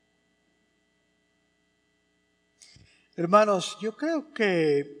Hermanos, yo creo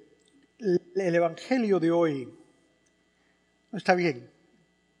que el Evangelio de hoy no está bien.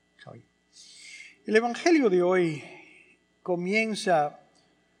 El Evangelio de hoy comienza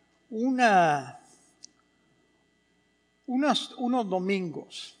unos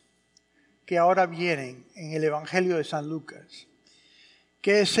domingos que ahora vienen en el Evangelio de San Lucas,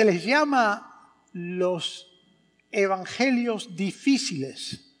 que se les llama los Evangelios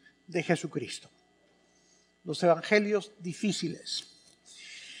difíciles de Jesucristo. Los evangelios difíciles.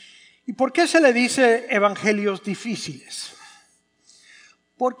 ¿Y por qué se le dice evangelios difíciles?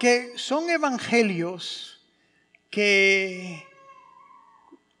 Porque son evangelios en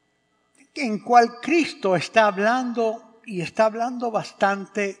cual Cristo está hablando y está hablando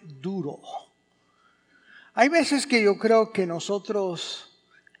bastante duro. Hay veces que yo creo que nosotros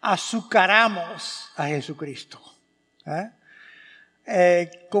azucaramos a Jesucristo.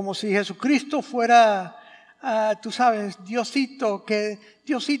 Como si Jesucristo fuera... tú sabes, Diosito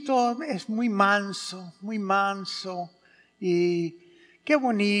es muy manso y qué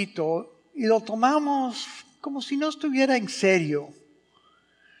bonito. Y lo tomamos como si no estuviera en serio.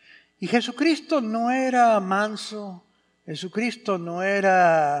 Y Jesucristo no era manso, Jesucristo no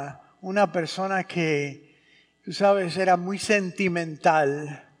era una persona que, tú sabes, era muy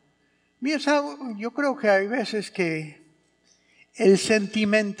sentimental. Mira, yo creo que hay veces que el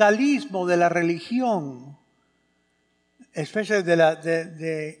sentimentalismo de la religión,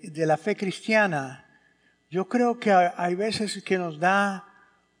 especialmente de la fe cristiana, yo creo que hay veces que nos da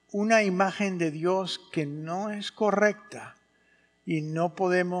una imagen de Dios que no es correcta y no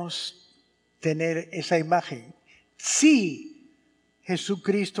podemos tener esa imagen. Sí,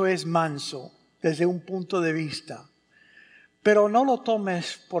 Jesucristo es manso desde un punto de vista, pero no lo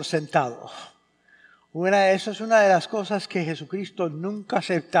tomes por sentado. Eso es una de las cosas que Jesucristo nunca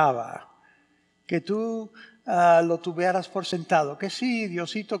aceptaba, que tú lo tuvieras por sentado, que sí,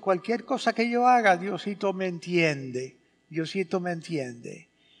 Diosito, cualquier cosa que yo haga, Diosito me entiende.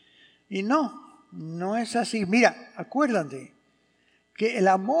 Y no es así. Mira, acuérdate que el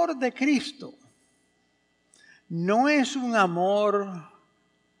amor de Cristo no es un amor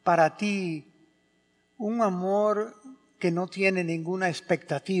para ti, un amor que no tiene ninguna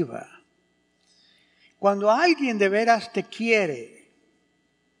expectativa. Cuando alguien de veras te quiere,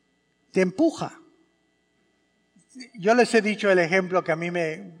 te empuja. Yo les he dicho el ejemplo que a mí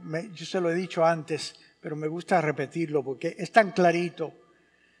yo se lo he dicho antes, pero me gusta repetirlo porque es tan clarito,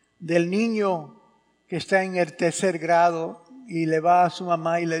 del niño que está en el 3er grado y le va a su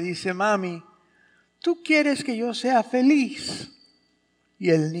mamá y le dice: mami, ¿tú quieres que yo sea feliz? Y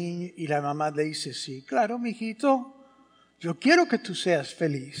el niño y la mamá le dice: sí, claro, mijito, yo quiero que tú seas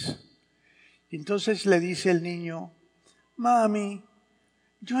feliz. Y entonces le dice el niño: mami,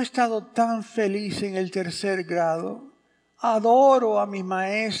 yo he estado tan feliz en el 3er grado. Adoro a mi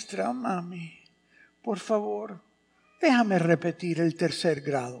maestra, mami. Por favor, déjame repetir el 3er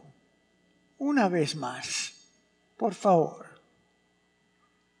grado. Una vez más, por favor.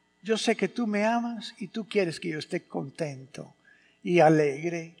 Yo sé que tú me amas y tú quieres que yo esté contento y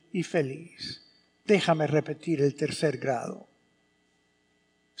alegre y feliz. Déjame repetir el 3er grado.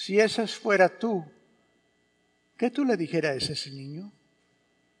 Si esa fuera tú, ¿qué tú le dijeras a ese niño?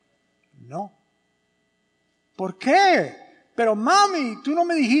 No. ¿Por qué? Pero mami, tú no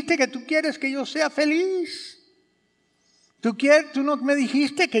me dijiste que tú quieres que yo sea feliz. Tú no me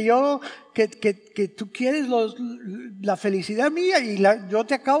dijiste que tú quieres la felicidad mía y yo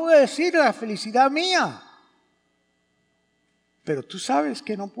te acabo de decir la felicidad mía. Pero tú sabes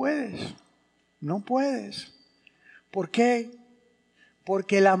que no puedes. No puedes. ¿Por qué?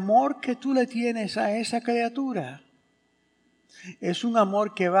 Porque el amor que tú le tienes a esa criatura es un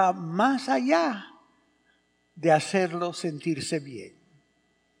amor que va más allá de hacerlo sentirse bien.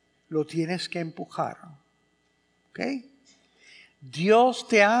 Lo tienes que empujar. ¿Ok? Dios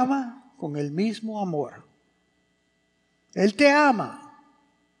te ama con el mismo amor. Él te ama.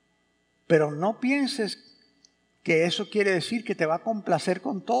 Pero no pienses que eso quiere decir que te va a complacer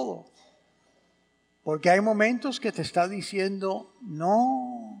con todo. Porque hay momentos que te está diciendo: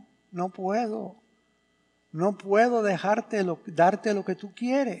 no puedo. No puedo darte lo que tú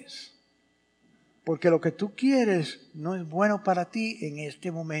quieres. Porque lo que tú quieres no es bueno para ti en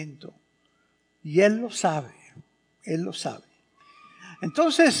este momento. Y Él lo sabe. Él lo sabe.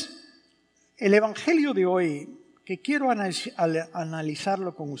 Entonces, el Evangelio de hoy, que quiero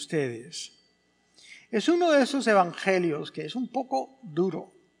analizarlo con ustedes, es uno de esos evangelios que es un poco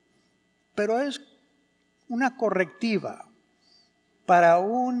duro, pero es una correctiva para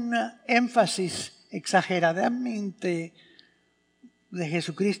un énfasis exageradamente de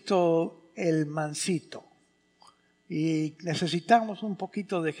Jesucristo el mansito. Y necesitamos un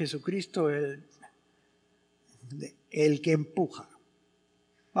poquito de Jesucristo, el que empuja.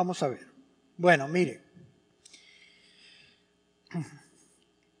 Vamos a ver. Bueno, mire.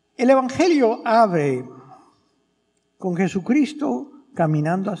 El Evangelio abre con Jesucristo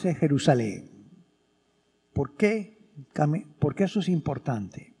caminando hacia Jerusalén. ¿Por qué? Porque eso es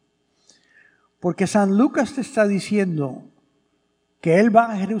importante. Porque San Lucas te está diciendo que él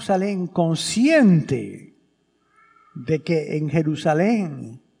va a Jerusalén consciente de que en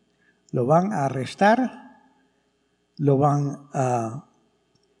Jerusalén lo van a arrestar, lo van a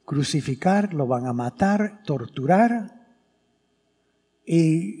crucificar, lo van a matar, torturar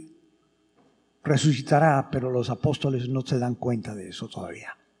y resucitará, pero los apóstoles no se dan cuenta de eso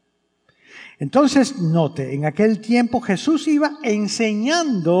todavía. Entonces, note, en aquel tiempo Jesús iba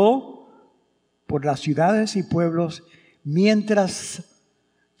enseñando por las ciudades y pueblos mientras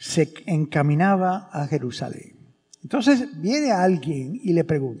se encaminaba a Jerusalén. Entonces viene alguien y le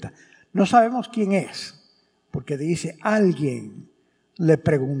pregunta, no sabemos quién es, porque dice, alguien le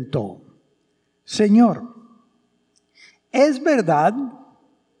preguntó, Señor, ¿es verdad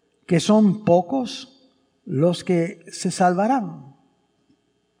que son pocos los que se salvarán?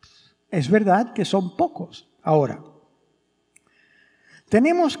 Es verdad que son pocos. Ahora,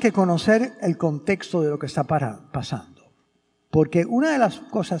 tenemos que conocer el contexto de lo que está pasando, porque una de las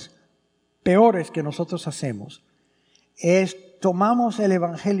cosas peores que nosotros hacemos es tomamos el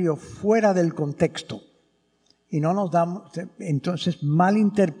Evangelio fuera del contexto y no nos damos, entonces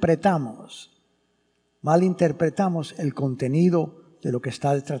malinterpretamos el contenido de lo que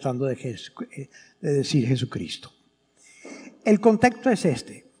está tratando de decir Jesucristo. El contexto es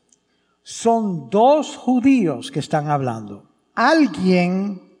este. Son dos judíos que están hablando.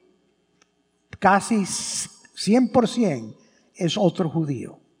 Alguien, casi 100%, es otro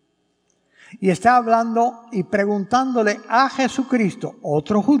judío. Y está hablando y preguntándole a Jesucristo,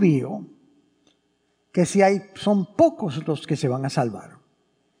 otro judío, que si son pocos los que se van a salvar.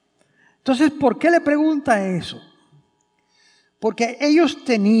 Entonces, ¿por qué le pregunta eso? Porque ellos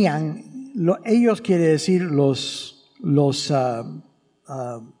tenían, ellos quiere decir los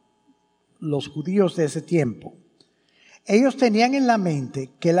judíos de ese tiempo, ellos tenían en la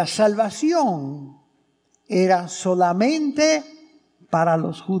mente que la salvación era solamente para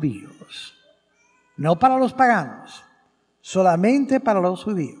los judíos, no para los paganos, solamente para los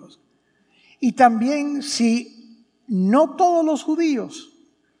judíos. Y también si no todos los judíos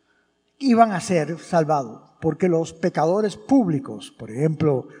iban a ser salvados, porque los pecadores públicos, por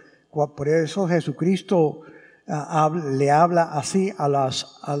ejemplo, por eso Jesucristo le habla así a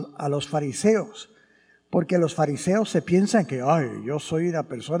los fariseos, porque los fariseos se piensan que yo soy una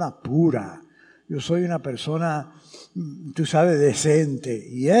persona pura, yo soy una persona, tú sabes, decente,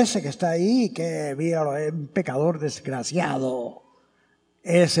 y ese que está ahí, que mira, es un pecador desgraciado,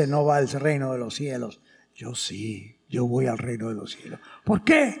 ese no va al reino de los cielos. Yo sí, yo voy al reino de los cielos. ¿Por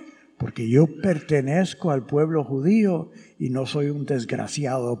qué? Porque yo pertenezco al pueblo judío y no soy un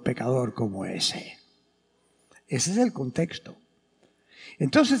desgraciado pecador como ese. Ese es el contexto.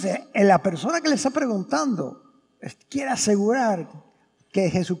 Entonces, la persona que le está preguntando quiere asegurar que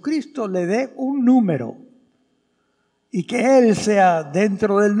Jesucristo le dé un número y que Él sea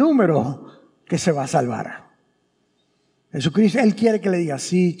dentro del número que se va a salvar. Jesucristo, Él quiere que le diga,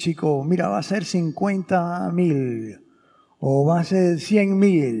 sí, chico, mira, va a ser 50,000 o va a ser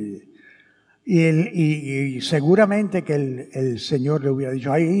 100,000. Y seguramente que el Señor le hubiera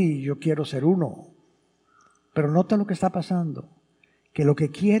dicho, ay, yo quiero ser uno. Pero nota lo que está pasando, que lo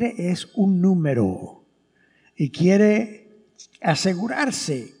que quiere es un número y quiere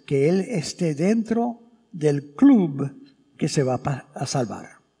asegurarse que él esté dentro del club que se va a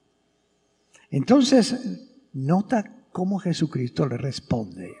salvar. Entonces, nota cómo Jesucristo le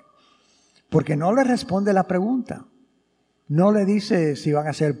responde, porque no le responde la pregunta, no le dice si van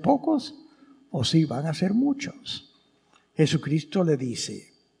a ser pocos o si van a ser muchos. Jesucristo le dice,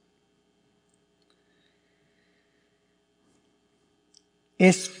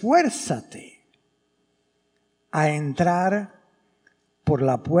 esfuérzate a entrar por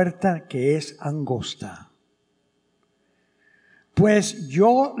la puerta que es angosta, pues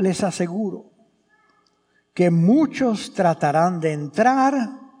yo les aseguro que muchos tratarán de entrar,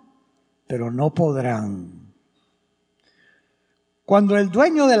 pero no podrán. Cuando el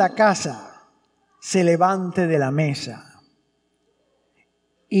dueño de la casa se levante de la mesa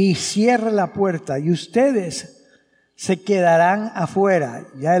y cierre la puerta y ustedes se quedarán afuera,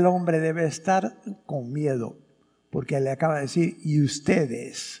 ya el hombre debe estar con miedo, porque le acaba de decir, y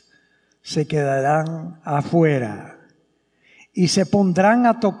ustedes se quedarán afuera y se pondrán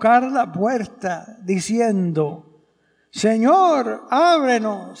a tocar la puerta diciendo, Señor,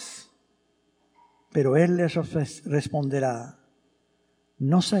 ábrenos. Pero Él les responderá,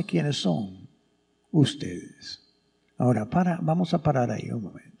 no sé quiénes son ustedes. Ahora, vamos a parar ahí un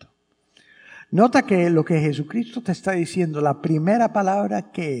momento. Nota que lo que Jesucristo te está diciendo, la primera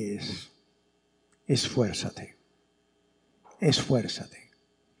palabra que es, esfuérzate. Esfuérzate.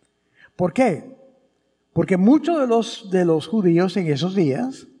 ¿Por qué? Porque muchos de los judíos en esos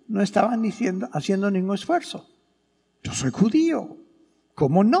días no estaban haciendo ningún esfuerzo. Yo soy judío.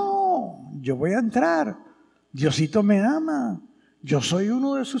 ¿Cómo no? Yo voy a entrar. Diosito me ama. Yo soy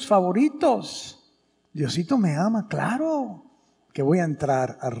uno de sus favoritos. Diosito me ama, claro que voy a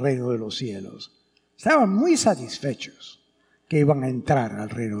entrar al reino de los cielos. Estaban muy satisfechos que iban a entrar al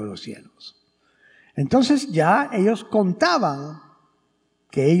reino de los cielos. Entonces ya ellos contaban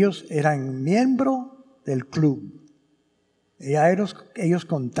que ellos eran miembros del club. Ya ellos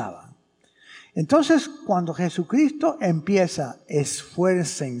contaban. Entonces cuando Jesucristo empieza,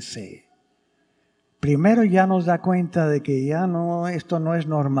 esfuércense. Primero ya nos da cuenta de que ya no, esto no es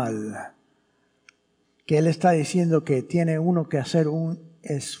normal. Que Él está diciendo que tiene uno que hacer un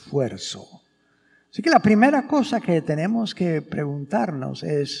esfuerzo. Así que la primera cosa que tenemos que preguntarnos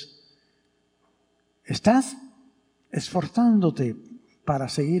es, ¿estás esforzándote para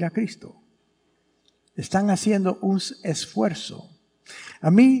seguir a Cristo? Están haciendo un esfuerzo.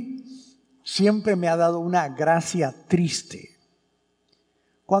 A mí siempre me ha dado una gracia triste.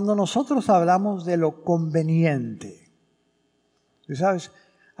 Cuando nosotros hablamos de lo conveniente, ¿tú sabes?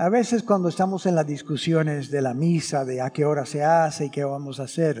 A veces cuando estamos en las discusiones de la misa, de a qué hora se hace y qué vamos a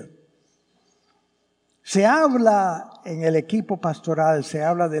hacer, se habla en el equipo pastoral, se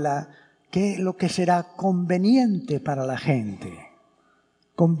habla de lo que será conveniente para la gente.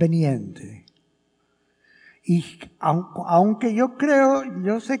 Conveniente. Y aunque yo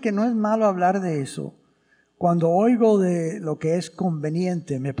sé que no es malo hablar de eso, cuando oigo de lo que es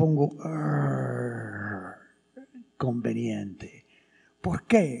conveniente, me pongo conveniente. ¿Por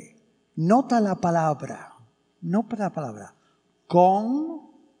qué? Nota la palabra, convenir.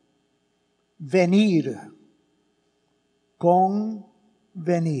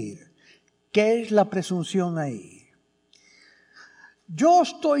 Convenir. ¿Qué es la presunción ahí? Yo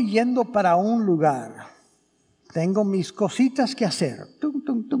estoy yendo para un lugar. Tengo mis cositas que hacer.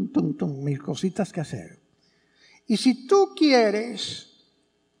 Mis cositas que hacer. Y si tú quieres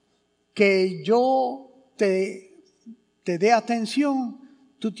que yo te dé atención,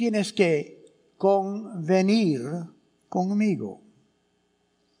 tú tienes que convenir conmigo.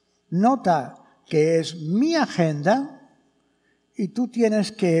 Nota que es mi agenda y tú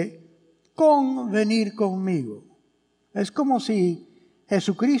tienes que convenir conmigo. Es como si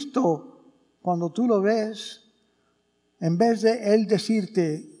Jesucristo, cuando tú lo ves, en vez de Él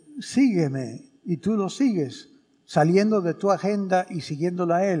decirte, sígueme, y tú lo sigues, saliendo de tu agenda y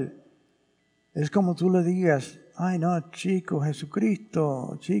siguiéndolo a Él, es como tú le digas, ay no, chico,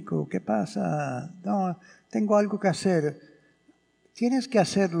 Jesucristo, chico, ¿qué pasa? No, tengo algo que hacer. Tienes que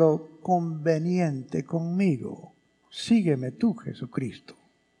hacerlo conveniente conmigo. Sígueme tú, Jesucristo.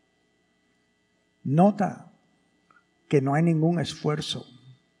 Nota que no hay ningún esfuerzo.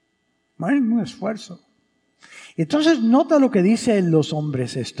 No hay ningún esfuerzo. Entonces nota lo que dicen los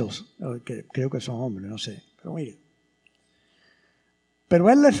hombres estos, que creo que son hombres, no sé, pero mire. Pero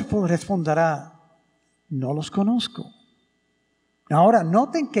Él les responderá, no los conozco. Ahora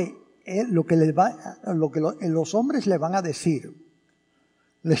noten que lo que los hombres le van a decir,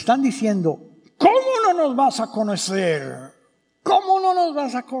 le están diciendo, ¿cómo no nos vas a conocer? ¿Cómo no nos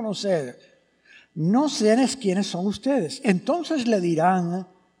vas a conocer? No sé quiénes son ustedes. Entonces le dirán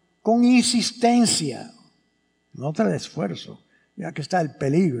con insistencia, nota el esfuerzo, ya que está el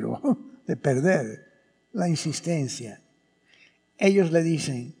peligro de perder la insistencia. Ellos le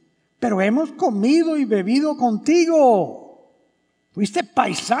dicen, pero hemos comido y bebido contigo. Fuiste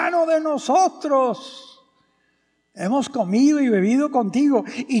paisano de nosotros. Hemos comido y bebido contigo.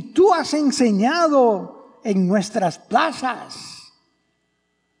 Y tú has enseñado en nuestras plazas.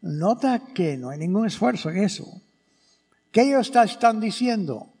 Nota que no hay ningún esfuerzo en eso. ¿Qué ellos están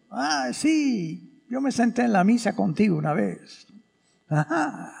diciendo? Ah, sí, yo me senté en la misa contigo una vez.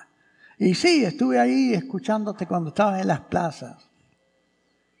 Ajá. Y sí, estuve ahí escuchándote cuando estabas en las plazas.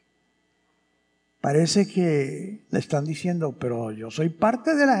 Parece que le están diciendo, pero yo soy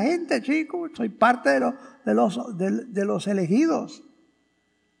parte de la gente, chicos, soy parte de los elegidos.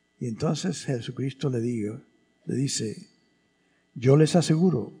 Y entonces Jesucristo le dice, yo les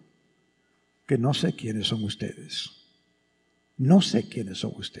aseguro que no sé quiénes son ustedes. No sé quiénes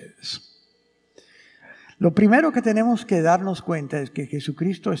son ustedes. Lo primero que tenemos que darnos cuenta es que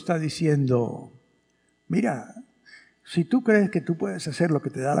Jesucristo está diciendo, mira, Si tú crees que tú puedes hacer lo que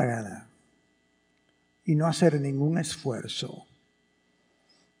te da la gana y no hacer ningún esfuerzo,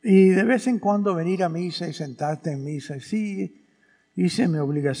 y de vez en cuando venir a misa y sentarte en misa, y sí, hice mi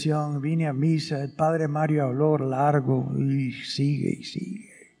obligación, vine a misa, el padre Mario habló largo y sigue y sigue.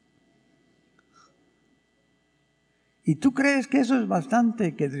 Y tú crees que eso es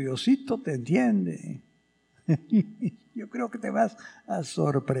bastante, que Diosito te entiende. Yo creo que te vas a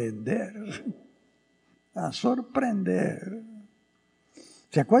sorprender. A sorprender.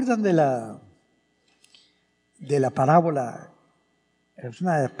 ¿Se acuerdan de la parábola? Es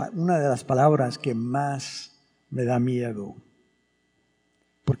una de las palabras que más me da miedo.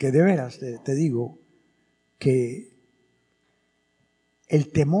 Porque de veras te digo que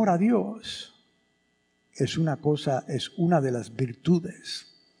el temor a Dios es una de las virtudes.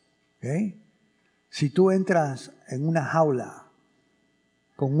 ¿Okay? Si tú entras en una jaula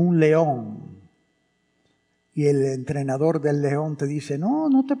con un león y el entrenador del león te dice,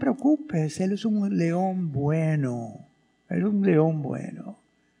 no te preocupes, él es un león bueno, él es un león bueno.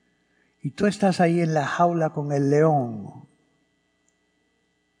 Y tú estás ahí en la jaula con el león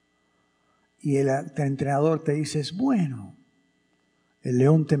y el entrenador te dice, es bueno. El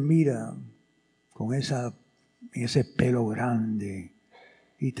león te mira con ese pelo grande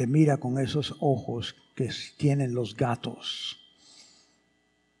y te mira con esos ojos que tienen los gatos.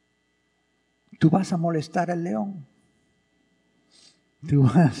 ¿Tú vas a molestar al león? ¿Tú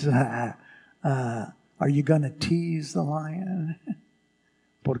vas are you gonna tease the lion?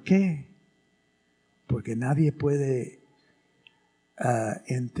 ¿Por qué? Porque nadie puede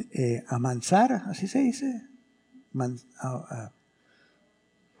amansar, así se dice.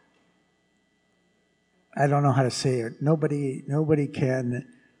 I don't know how to say it. Nobody can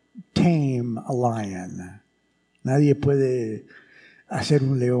tame a lion. Nadie puede hacer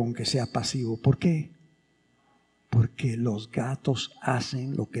un león que sea pasivo. ¿Por qué? Porque los gatos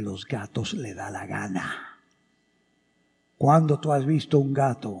hacen lo que los gatos le da la gana. ¿Cuándo tú has visto un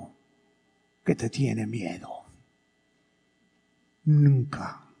gato que te tiene miedo?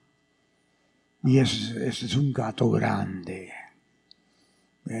 Nunca. Y ese es un gato grande.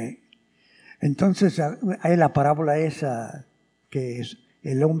 Entonces hay la parábola esa que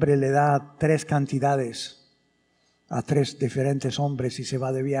el hombre le da 3 cantidades a 3 diferentes hombres y se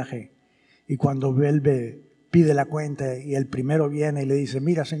va de viaje. Y cuando vuelve, pide la cuenta y el primero viene y le dice,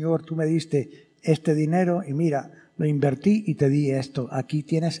 mira Señor, tú me diste este dinero y mira, lo invertí y te di esto. Aquí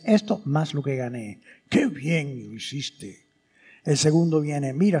tienes esto más lo que gané. ¡Qué bien lo hiciste! El segundo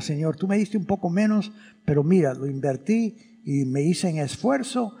viene, mira Señor, tú me diste un poco menos, pero mira, lo invertí y me hice en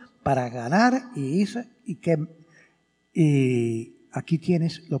esfuerzo para ganar y aquí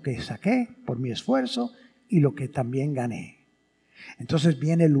tienes lo que saqué por mi esfuerzo y lo que también gané. Entonces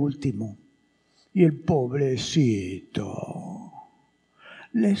viene el último y el pobrecito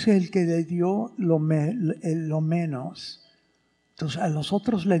es el que le dio lo menos. Entonces a los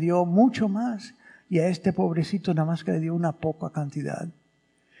otros le dio mucho más y a este pobrecito nada más que le dio una poca cantidad.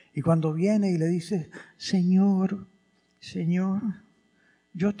 Y cuando viene y le dice, Señor,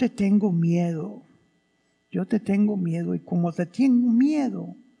 yo te tengo miedo y como te tengo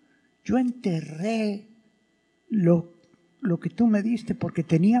miedo, yo enterré lo que tú me diste porque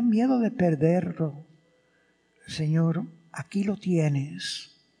tenía miedo de perderlo. Señor, aquí lo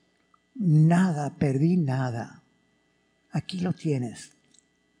tienes. Nada, perdí nada. Aquí lo tienes.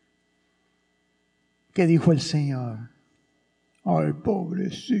 ¿Qué dijo el Señor? Ay,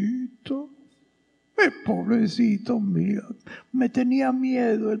 pobrecito. El pobrecito, mira, me tenía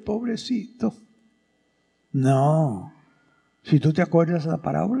miedo el pobrecito. No, si tú te acuerdas de la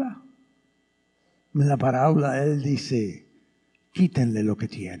parábola, en la parábola él dice, quítenle lo que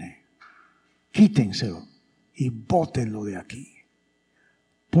tiene, quítenselo y bótenlo de aquí.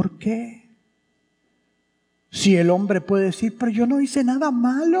 ¿Por qué? Si el hombre puede decir, pero yo no hice nada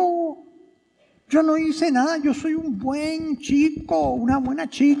malo, yo no hice nada, yo soy un buen chico, una buena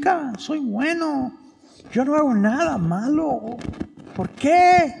chica, soy bueno. Yo no hago nada malo. ¿Por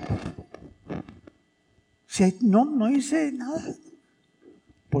qué? Si no hice nada.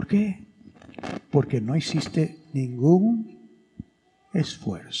 ¿Por qué? Porque no hiciste ningún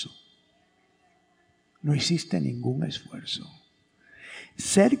esfuerzo. No hiciste ningún esfuerzo.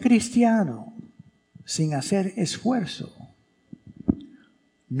 Ser cristiano sin hacer esfuerzo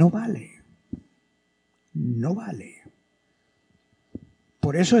no vale. No vale.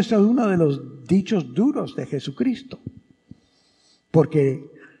 Por eso este es uno de los dichos duros de Jesucristo.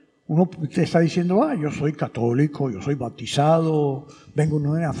 Porque uno te está diciendo, yo soy católico, yo soy bautizado, vengo de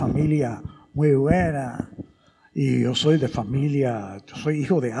una familia muy buena, y yo soy de familia, yo soy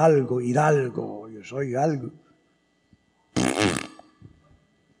hijo de algo, hidalgo, yo soy algo.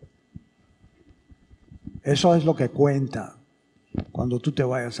 Eso es lo que cuenta cuando tú te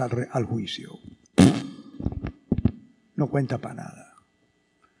vayas al juicio. No cuenta para nada.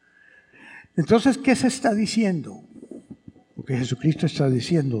 Entonces, ¿qué se está diciendo? Porque Jesucristo está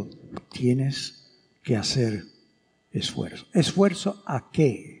diciendo, tienes que hacer esfuerzo. ¿Esfuerzo a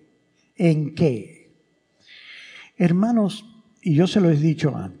qué? ¿En qué? Hermanos, y yo se lo he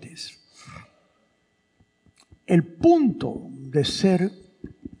dicho antes, el punto de ser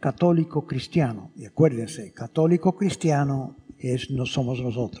católico cristiano, y acuérdense, católico cristiano no somos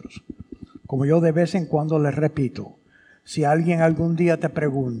nosotros. Como yo de vez en cuando les repito, si alguien algún día te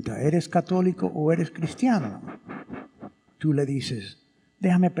pregunta, ¿eres católico o eres cristiano? Tú le dices,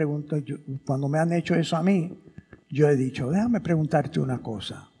 déjame preguntar, cuando me han hecho eso a mí, yo he dicho, déjame preguntarte una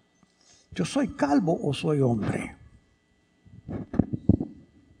cosa. ¿Yo soy calvo o soy hombre?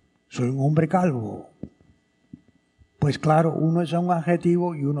 Soy un hombre calvo. Pues claro, uno es un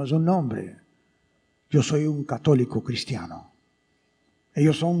adjetivo y uno es un nombre. Yo soy un católico cristiano.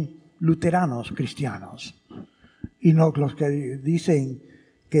 Ellos son luteranos cristianos. Y no los que dicen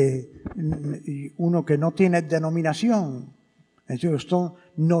que uno que no tiene denominación, ellos son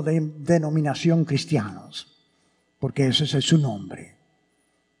no de denominación cristianos, porque ese es su nombre.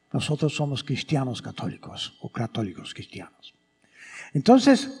 Nosotros somos cristianos católicos o católicos cristianos.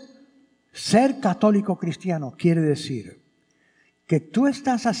 Entonces, ser católico cristiano quiere decir que tú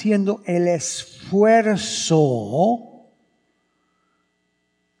estás haciendo el esfuerzo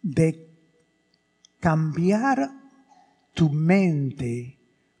de cambiar tu mente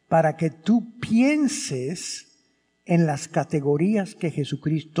para que tú pienses en las categorías que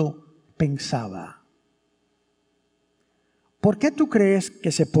Jesucristo pensaba. ¿Por qué tú crees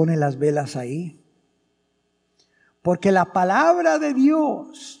que se ponen las velas ahí? Porque la palabra de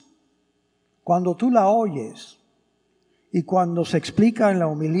Dios, cuando tú la oyes y cuando se explica en la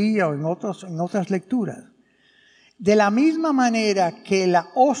homilía o en otras lecturas, de la misma manera que la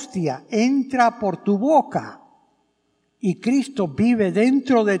hostia entra por tu boca y Cristo vive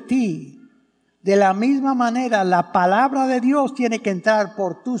dentro de ti, de la misma manera la palabra de Dios tiene que entrar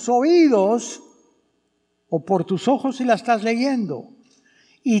por tus oídos o por tus ojos si la estás leyendo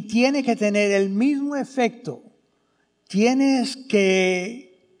y tiene que tener el mismo efecto. Tienes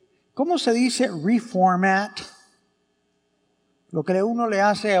que, ¿cómo se dice? Reformat. Lo que uno le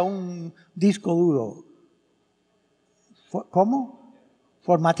hace a un disco duro. ¿Cómo?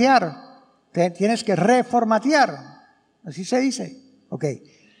 Formatear. Tienes que reformatear. ¿Así se dice? Ok.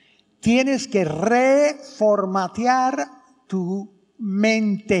 Tienes que reformatear tu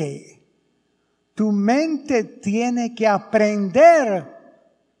mente. Tu mente tiene que aprender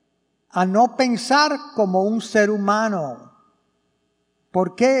a no pensar como un ser humano.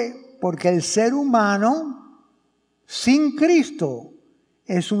 ¿Por qué? Porque el ser humano sin Cristo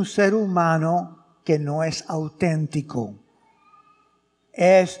es un ser humano que no es auténtico.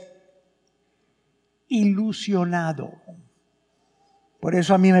 Es ilusionado. Por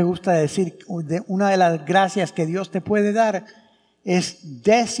eso a mí me gusta decir, una de las gracias que Dios te puede dar es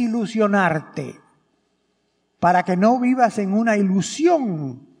desilusionarte para que no vivas en una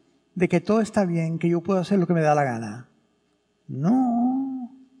ilusión de que todo está bien, que yo puedo hacer lo que me da la gana. No.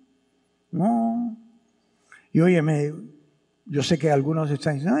 Y óyeme, yo sé que algunos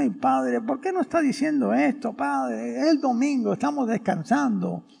están diciendo, ay padre, ¿por qué no está diciendo esto, padre? Es el domingo, estamos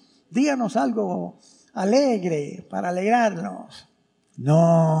descansando. Díganos algo alegre para alegrarnos.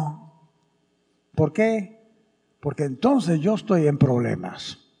 No. ¿Por qué? Porque entonces yo estoy en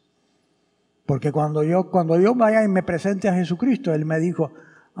problemas. Porque cuando yo vaya y me presente a Jesucristo, Él me dijo,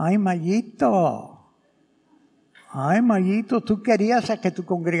 ay Mayito, tú querías a que tu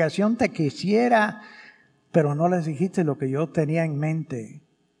congregación te quisiera, pero no les dijiste lo que yo tenía en mente.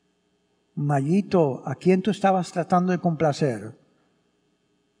 Mayito, ¿a quién tú estabas tratando de complacer?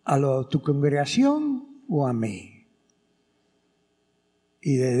 ¿A tu congregación o a mí?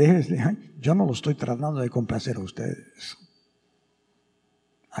 Y yo no lo estoy tratando de complacer a ustedes.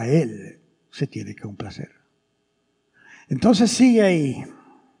 A Él se tiene que complacer. Entonces sigue ahí.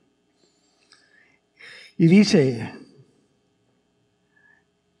 Y dice,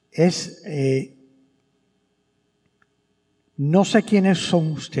 no sé quiénes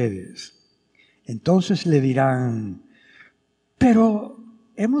son ustedes. Entonces le dirán, pero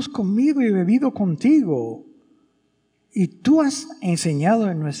hemos comido y bebido contigo y tú has enseñado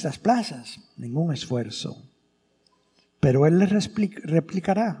en nuestras plazas. Ningún esfuerzo. Pero Él les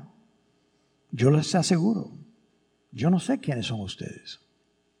replicará, yo les aseguro, yo no sé quiénes son ustedes.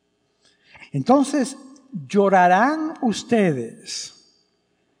 Entonces llorarán ustedes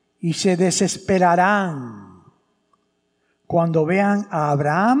y se desesperarán cuando vean a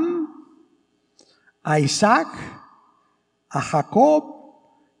Abraham, a Isaac, a Jacob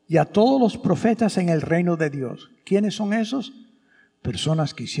y a todos los profetas en el reino de Dios. ¿Quiénes son esos?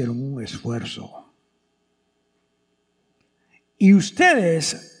 Personas que hicieron un esfuerzo. Y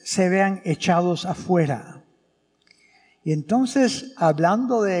ustedes se vean echados afuera. Y entonces,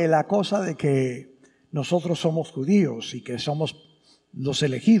 hablando de la cosa de que nosotros somos judíos y que somos los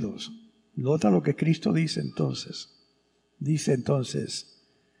elegidos, nota lo que Cristo dice entonces. Dice entonces,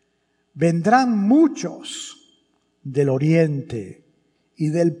 vendrán muchos del oriente y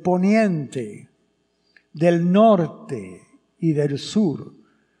del poniente, del norte y del sur.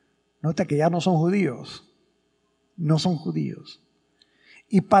 Nota que ya no son judíos. No son judíos.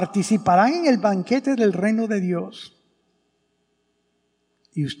 Y participarán en el banquete del reino de Dios.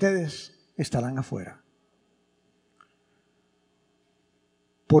 Y ustedes estarán afuera.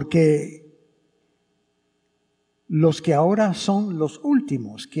 Porque los que ahora son los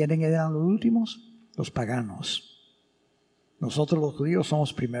últimos, ¿quiénes eran los últimos? Los paganos. Nosotros los judíos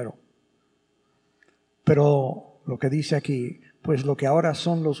somos primero. Pero lo que dice aquí, pues lo que ahora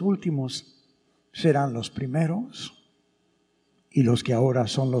son los últimos serán los primeros, y los que ahora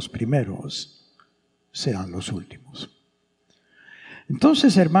son los primeros serán los últimos.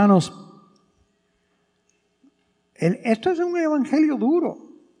 Entonces, hermanos, esto es un evangelio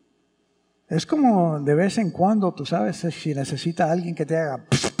duro. Es como de vez en cuando, tú sabes, si necesita alguien que te haga,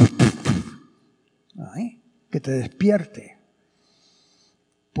 que te despierte.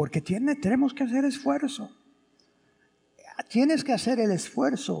 Porque tenemos que hacer esfuerzo. Tienes que hacer el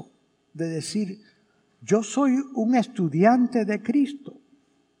esfuerzo de decir, yo soy un estudiante de Cristo.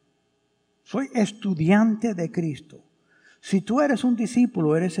 Soy estudiante de Cristo. Si tú eres un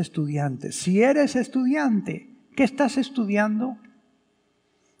discípulo, eres estudiante. Si eres estudiante, ¿qué estás estudiando?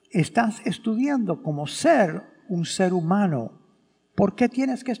 Estás estudiando como ser un ser humano. ¿Por qué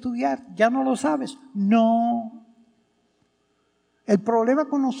tienes que estudiar? ¿Ya no lo sabes? No. El problema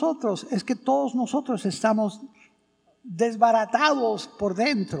con nosotros es que todos nosotros estamos desbaratados por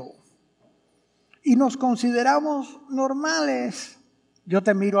dentro y nos consideramos normales. Yo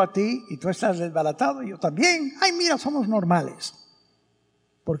te miro a ti y tú estás desbaratado y yo también. Ay, mira, somos normales.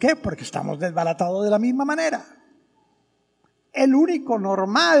 ¿Por qué? Porque estamos desbaratados de la misma manera. El único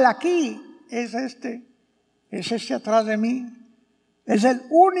normal aquí es este atrás de mí. Es el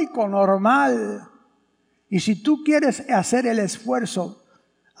único normal. Y si tú quieres hacer el esfuerzo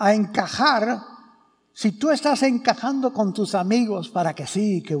a encajar, si tú estás encajando con tus amigos para que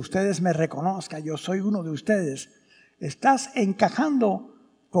sí, que ustedes me reconozcan, yo soy uno de ustedes, estás encajando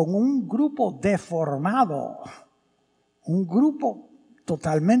con un grupo deformado, un grupo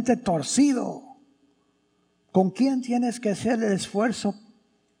totalmente torcido. ¿Con quién tienes que hacer el esfuerzo?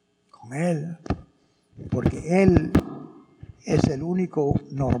 Con Él, porque Él es el único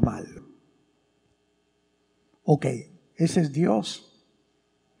normal. Ok, ese es Dios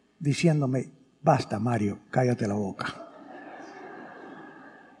diciéndome, basta Mario, cállate la boca.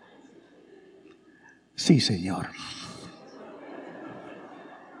 Sí, Señor.